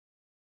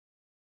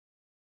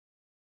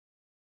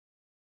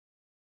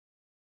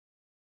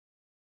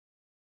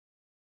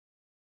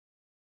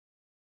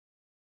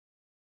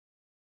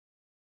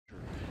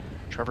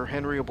Trevor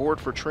Henry aboard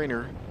for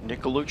trainer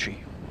Nick Galucci.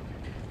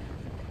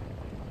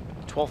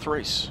 12th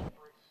race.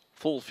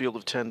 Full field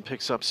of 10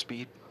 picks up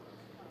speed.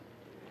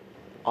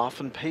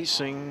 Often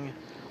pacing,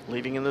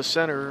 leaving in the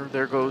center.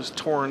 There goes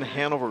Torn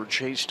Hanover,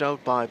 chased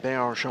out by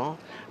Béargent.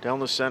 Down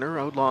the center,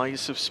 Outlaw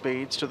Ace of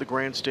Spades to the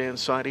grandstand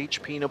side.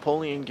 HP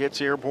Napoleon gets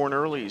airborne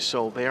early,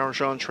 so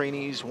Béargent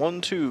trainees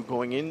 1-2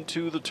 going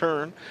into the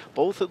turn,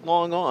 both at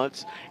long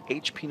odds.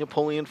 HP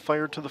Napoleon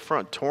fired to the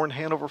front. Torn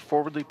Hanover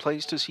forwardly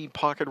placed as he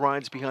pocket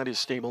rides behind his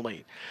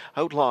stablemate.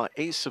 Outlaw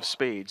Ace of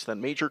Spades,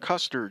 then Major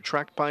Custard,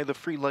 tracked by the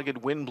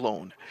free-legged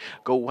Windblown.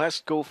 Go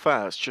West, Go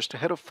Fast, just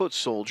ahead of Foot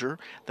Soldier,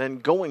 then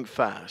Going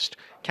Fast.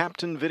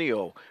 Captain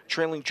Video,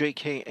 trailing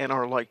JK and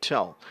our Like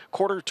Tell.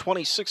 Quarter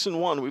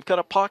 26-1, we've got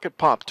a pocket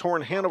pop.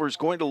 Torn Hanover's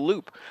going to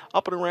loop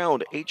up and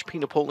around HP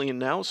Napoleon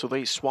now, so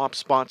they swap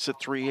spots at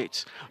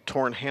 3/8.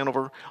 Torn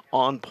Hanover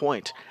on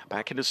point.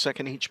 Back into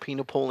second, HP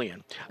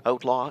Napoleon.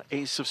 Outlaw,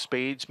 Ace of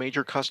Spades,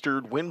 Major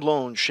Custard,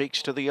 Windblown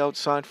shakes to the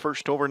outside,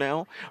 first over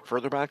now.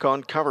 Further back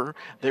on cover,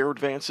 their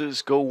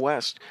advances Go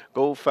West,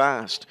 Go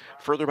Fast.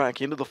 Further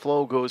back into the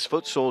flow goes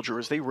Foot Soldier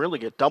as they really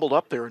get doubled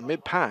up there in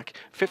mid-pack.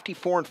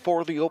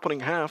 54-4 the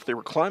opening half. They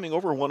were climbing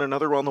over one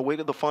another on the way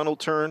to the final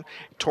turn.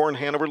 Torn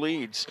Hanover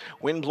leads.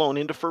 Windblown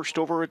into first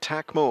over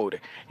attack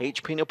mode.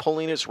 HP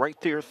Napoleon is right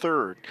there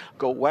third.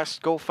 Go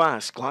West, Go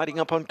Fast, gliding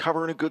up on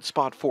cover in a good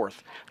spot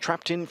fourth.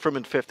 Trapped in from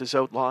in fifth is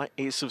Outlaw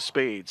Ace of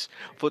Spades.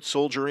 Foot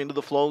Soldier into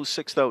the flow,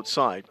 sixth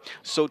outside.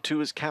 So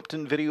too is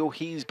Captain Video.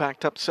 He's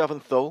backed up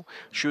seventh though.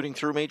 Shooting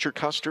through Major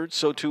Custard.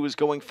 So too is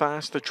Going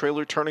Fast. The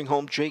trailer turning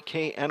home.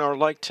 JK and our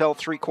Like Tell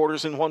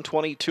 3/4 in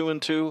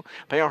 122-2.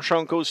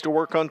 Béargent goes to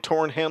work on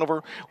Torn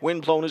Hanover.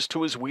 Windblown is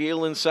to his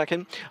wheel in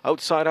second.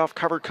 Outside off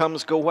cover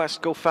comes Go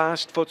West, Go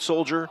Fast. Foot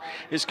Soldier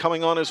is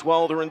coming on as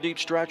well. They're in deep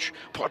stretch.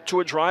 Put to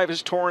a drive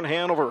is Torn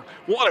Hanover.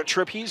 What a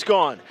trip he's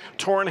gone.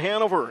 Torn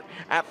Hanover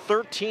at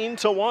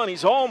 13-1.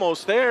 He's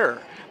almost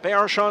there.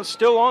 Béargent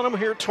still on him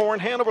here. Torn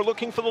Hanover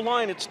looking for the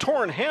line. It's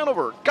Torn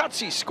Hanover.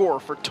 Gutsy score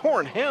for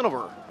Torn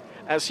Hanover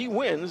as he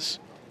wins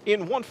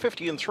in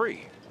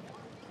 150-3.